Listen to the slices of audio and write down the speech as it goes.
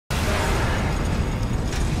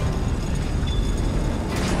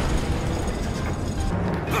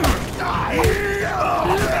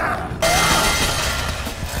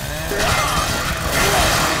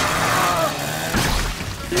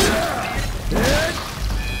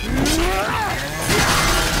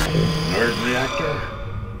Director,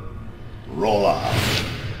 roll off.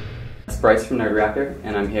 It's Bryce from Director,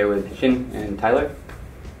 and I'm here with Shin and Tyler.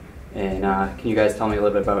 And can you guys tell me a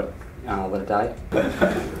little bit about Let It Die?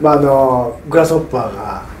 グラスホッパー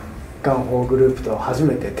がGungHoグループと初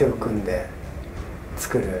めて手を組んで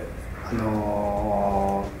作る、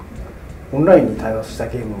オンラインに対応した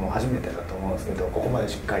ゲームも初めてだと思うんですけど、ここまで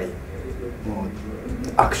しっかりもう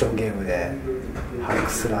アクションゲームでハルク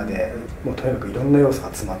スラでもうとにかくいろんな要素が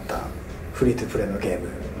詰まったフリートゥプレイのゲーム、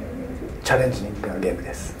チャレンジングなゲーム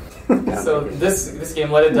です。So this game,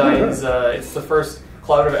 Let It Die, is it's the first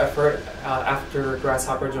collaborative effort after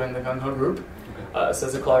Grasshopper joined the GungHo group. So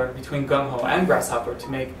it's a collaborative between GungHo and Grasshopper to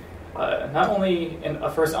make not only a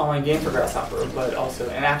first online game for Grasshopper, but also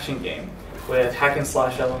an action game with hack and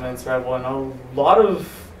slash elements, rebel, and a lot of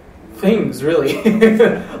things, really.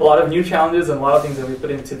 A lot of new challenges and a lot of things that we put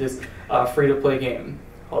into this free-to-play game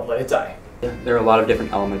called Let It Die. Yeah, there are a lot of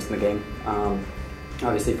different elements in the game.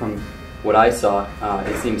 Obviously, from what I saw,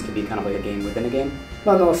 it seems to be kind of like a game within a game.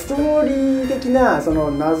 ストーリー的なその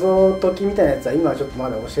謎解きみたいなやつは今はちょっとま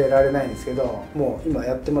だ教えられないんですけど、もう今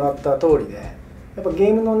やってもらった通りで、やっぱゲ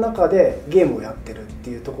ームの中でゲームをやってるって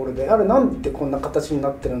いうところで、あれなんでこんな形にな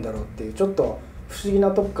ってるんだろうっていうちょっと不思議な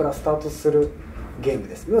とこからスタートするゲーム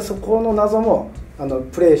です。そこの謎も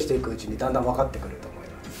プレイしていくうちにだんだん分かってくると思い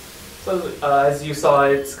ます。So as you saw,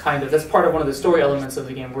 it's kind of that's part of one of the story elements of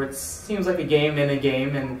the game, where it seems like a game in a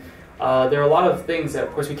game, and there are a lot of things that,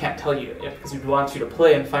 of course, we can't tell you because we want you to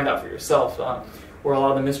play and find out for yourself, where a lot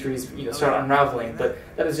of the mysteries start unraveling. But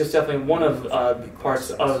that is just definitely one of the parts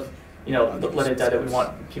of Let It Die that we want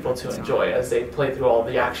people to enjoy as they play through all of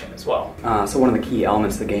the action as well. So one of the key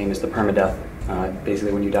elements of the game is the permadeath.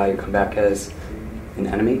 Basically, when you die, you come back as an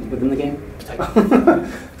enemy within the game.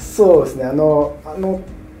 そうですね。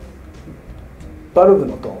バルブ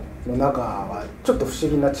の塔の中はちょっと不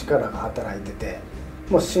思議な力が働いてて、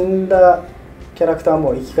もう死んだキャラクター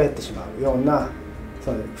も生き返ってしまうような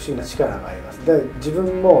その不思議な力があります。で、自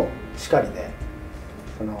分もしかりで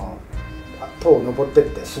その塔を登ってっ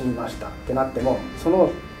て死にましたってなっても、そ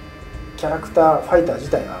のキャラクターファイター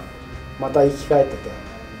自体がまた生き返ってて、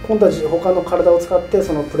今度は他の体を使って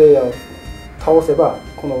そのプレイヤーを倒せば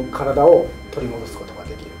この体を取り戻すことが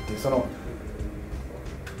できるっていう、その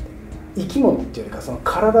生き物っていうよりかその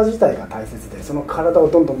体自体が大切で、その体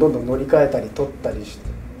をどんどん乗り換えたり取ったり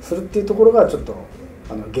するっていうところがちょっと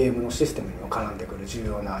ゲームのシステムにも絡んでくる重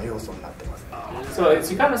要な要素になってます。So it's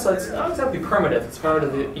kind of so it's not exactly permadeath. It's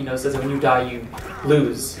permadeath, says that when you die you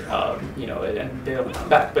lose, and they don't come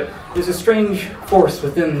back. But there's a strange force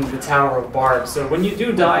within the Tower of Barbs. So when you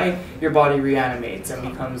do die, your body reanimates and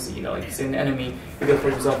becomes, like you say, an enemy. You go for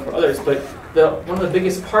yourself or others. But one of the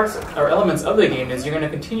biggest parts or elements of the game is you're going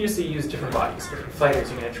to continuously use different bodies, different fighters.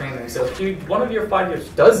 You're going to train them. So if one of your fighters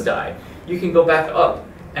does die, you can go back up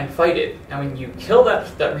and fight it. And when you kill that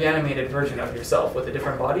reanimated version of yourself with a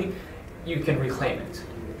different body, you can reclaim it.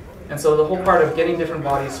 And so the whole part of getting different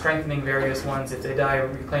bodies, strengthening various ones, if they die,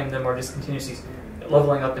 reclaim them, or just continuously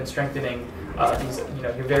leveling up and strengthening these,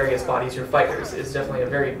 your various bodies, your fighters, is definitely a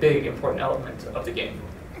very big, important element of the game.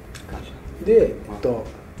 で、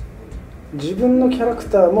自分のキャラク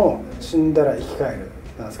ターも死んだら生き返る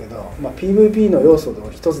なんですけど、PVP の要素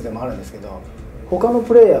の一つでもあるんですけど、他の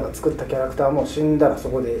プレイヤーが作ったキャラクターも死んだらそ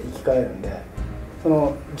こで生き返るんで、そ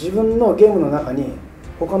の自分のゲームの中に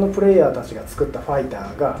他のプレイヤーたちが作ったファイタ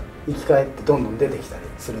ーが生き返ってどんどん出てきたり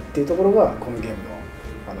するっていうところがこのゲーム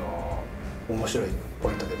の面白い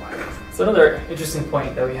ポイントでもあります。So another interesting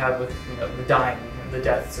point that we have with the dying and the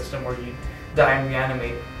death system, where you die and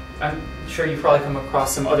reanimate. I'm sure you've probably come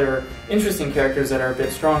across some other interesting characters that are a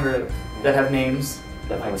bit stronger, that have names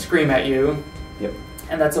that might scream at you. Yep.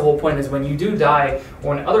 And that's the whole point, is when you do die,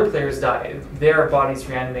 or when other players die, their bodies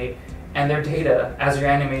reanimate, and their data as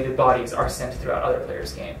reanimated bodies are sent throughout other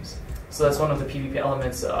players' games. So that's one of the PvP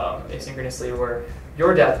elements asynchronously, where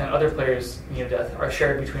your death and other players' death are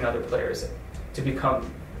shared between other players to become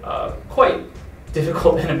quite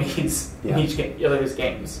difficult enemies in each other's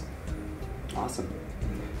games. Awesome.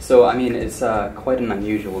 So, I mean, it's quite an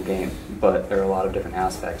unusual game, but there are a lot of different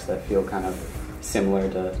aspects that feel kind of similar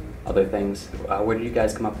to other things. Where did you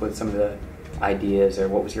guys come up with some of the ideas, or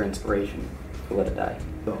what was your inspiration for Let It Die?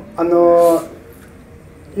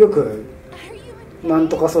 よくなん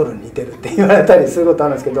とかソウルに似てるって言われたりすることあ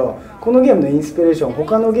るんですけど、このゲームのインスピレーション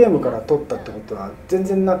他のゲームから取ったってことは全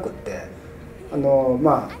然なくって、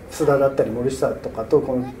須田だったり森下とかと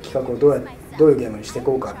この企画をどういうゲームにしてい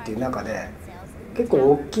こうかっていう中で、結構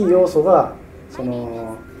大きい要素がキ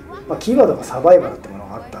ーワードがサバイバルってもの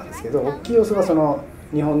があったんですけど、大きい要素がその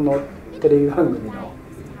日本のテレビ番組の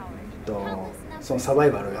そのサバ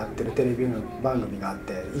イバルをやってるテレビ番組があっ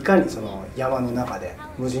て、いかにその山の中で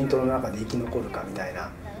無人島の中で生き残るかみたいな、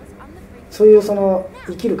そういうその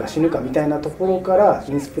生きるか死ぬかみたいなところから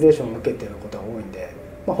インスピレーションを受けてることが多いんで、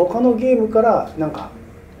他のゲームからなんか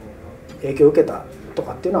影響を受けたと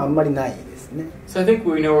かっていうのはあんまりないですね。 So I think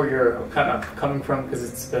we know where you're kind of coming from because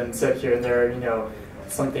it's been said here and there,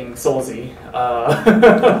 something soulsy.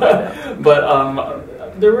 But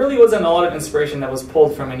there really wasn't a lot of inspiration that was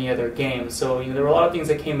pulled from any other game. So there were a lot of things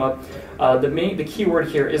that came up. The key word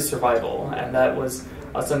here is survival, and that was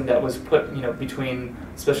something that was put between,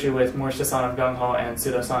 especially with Morishita-san of GungHo and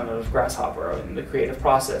Suda-san of Grasshopper in the creative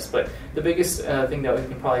process. But the biggest thing that we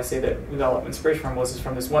can probably say that we got a lot of inspiration from was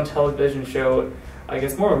from this one television show, I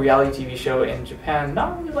guess more a reality TV show in Japan,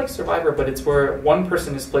 not really like Survivor, but it's where one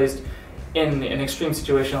person is placed in an extreme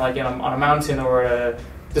situation, like on a mountain or a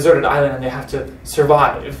deserted island, and they have to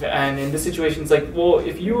survive. And in this situation, it's like, well,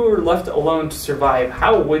 if you were left alone to survive,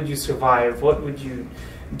 how would you survive? What would you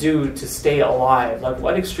do to stay alive? Like,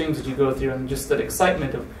 what extremes did you go through? And just that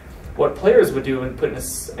excitement of what players would do and put in a,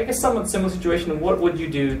 I guess, somewhat similar situation. What would you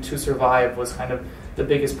do to survive was kind of the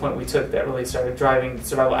biggest point we took that really started driving the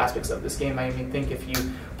survival aspects of this game. I mean, think if you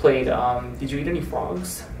played, did you eat any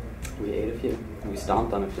frogs? We ate a few. We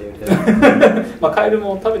stomped on a few too. カエル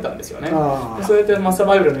も食べたんですよね。そうやってサ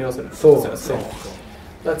バイバルの要素ですよね。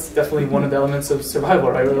That's definitely one of the elements of survival,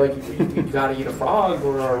 right? Where like you gotta eat a frog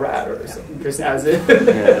or a rat or something, just as it.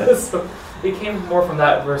 So it came more from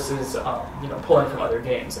that versus pulling from other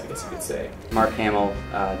games, I guess you could say. Mark Hamill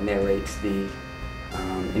narrates the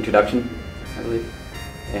introduction, I believe,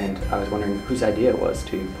 and I was wondering whose idea it was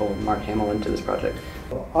to pull Mark Hamill into this project.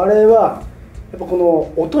 あれはやっぱこ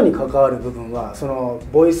の音に関わる部分はその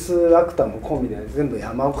ボイスアクターも込みで全部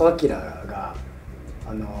山岡明が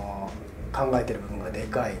考えてる部分がで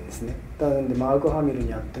かいんですね。なのでマーク・ハミルに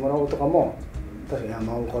やってもらおうとかも確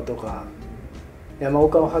か山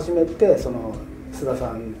岡を始めてその須田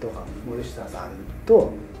さんとか森下さん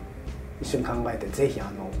と一緒に考えてぜひ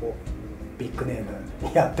ビッグネーム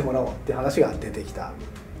にやってもらおうって話が出てきた。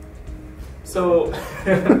So,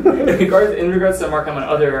 in regards to Mark Hamill and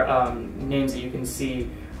other names that you can see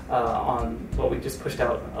on what we just pushed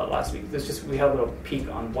out last week, we have a little peek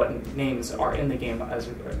on what names are in the game as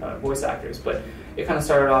voice actors. But it kind of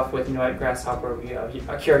started off with, at Grasshopper, we have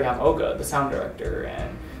Akira Yamaoka, the sound director,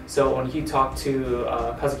 and so when he talked to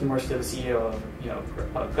Kazuki Morishita, the CEO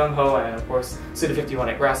of GungHo, and of course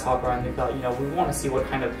Suda51 at Grasshopper, and they thought, we want to see what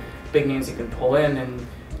kind of big names you can pull in, and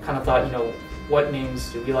kind of thought, what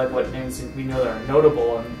names do we like, what names do we know that are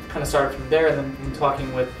notable, and kind of started from there, and then been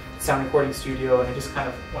talking with the sound recording studio, and it just kind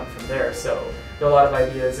of went from there. So there were a lot of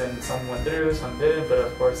ideas, and some went through, some didn't, but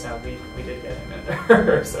of course we did get him in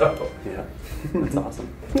there. So yeah, that's awesome.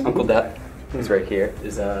 Uncle Dat, who's right here,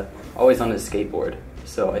 is always on his skateboard.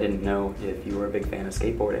 So I didn't know if you were a big fan of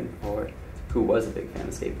skateboarding or who was a big fan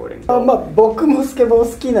of skateboarding. 僕もスケボー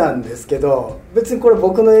好きなんですけど、別にこれ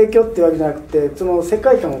僕の影響っていうわけじゃなくて、その世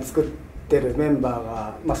界観を作ってるメンバー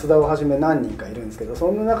が、須田をはじめ何人かいるんですけど、そ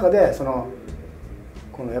の中で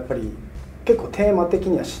このやっぱり結構テーマ的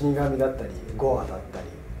には死神だったりゴアだったり、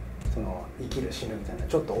生きる死ぬみたいな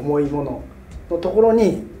ちょっと重いもののところ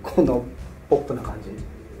にこのポップな感じ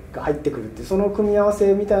が入ってくるっていう、その組み合わ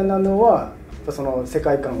せみたいなのはその世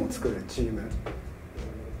界観を作るチーム、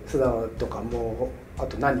須田とかもあ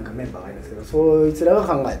と何人かメンバーがいるんですけど、そいつらが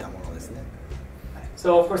考えたものですね。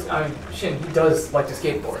So of course, Shin, he does like to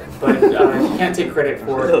skateboard, but he can't take credit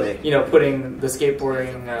for putting the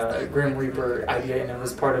skateboarding Grim Reaper idea in. It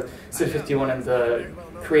was part of Suda51 and the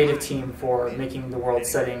creative team for making the world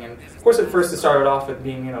setting. And of course, at first it started off with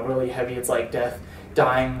being really heavy. It's like death,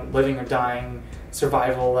 dying, living or dying,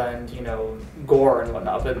 survival, and gore and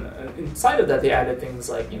whatnot. But inside of that, they added things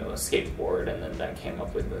like a skateboard, and then that came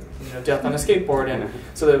up with the death on a skateboard. And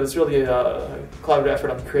so there was really a collaborative effort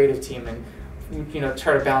on the creative team and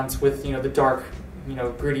try to balance with the dark,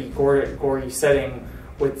 gritty, gory setting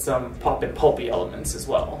with some pop and pulpy elements as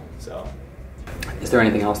well. So, is there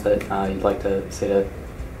anything else that you'd like to say to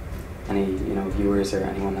any viewers or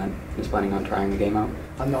anyone that is planning on trying the game out?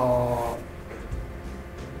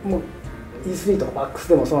 もう E3 とかバックス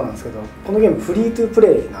でもそうなんですけど、このゲームフリートゥープ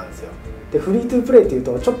レイなんですよ。でフリートゥープレイっていう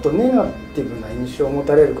とちょっとネガティブな印象を持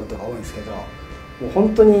たれることが多いんですけど、もう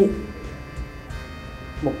本当に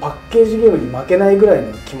もうパッケージゲームに負けないぐらい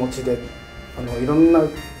の気持ちでいろんな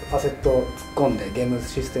アセットを突っ込んでゲーム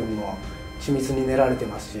システムも緻密に練られて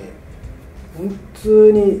ますし、本当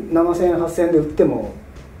に7000円8000円で売っても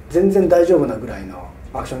全然大丈夫なぐらいの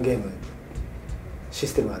アクションゲームシ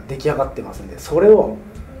ステムが出来上がってますんで、それを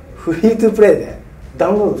フリートゥープレイでダ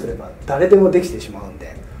ウンロードすれば誰でもできてしまうん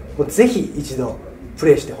で、もうぜひ一度プ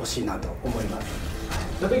レイしてほしいなと思います。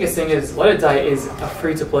 The biggest thing is Let It Die is a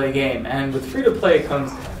free-to-play game, and with free-to-play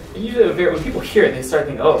comes usually when people hear it, they start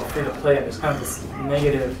thinking, oh, free-to-play, and there's kind of this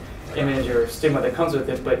negative image or stigma that comes with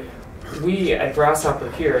it. But we at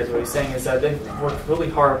Grasshopper here, as what he's saying, is that they've worked really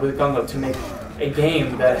hard with GungHo to make a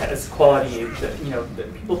game that has quality. That,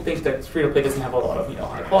 that people think that free-to-play doesn't have a lot of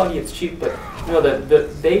high quality. It's cheap, but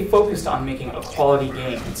they focused on making a quality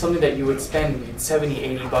game, something that you would spend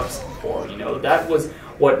 $70-80 for. That was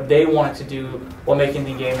what they wanted to do while making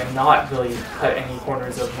the game, and not really cut any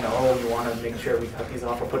corners of we want to make sure we cut these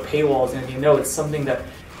off or put paywalls in. It's something that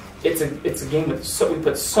it's a game with we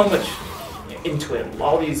put so much into it,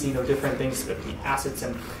 all these different things, assets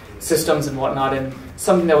and systems and whatnot, and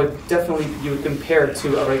something that would definitely you would compare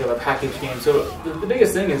to a regular package game. So the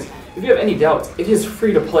biggest thing is, if you have any doubts, it is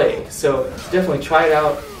free to play. So definitely try it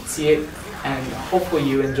out, see it, and hopefully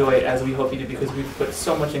you enjoy it as we hope you do, because we've put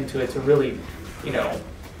so much into it to really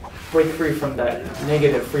break free from that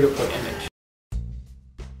negative free to play image.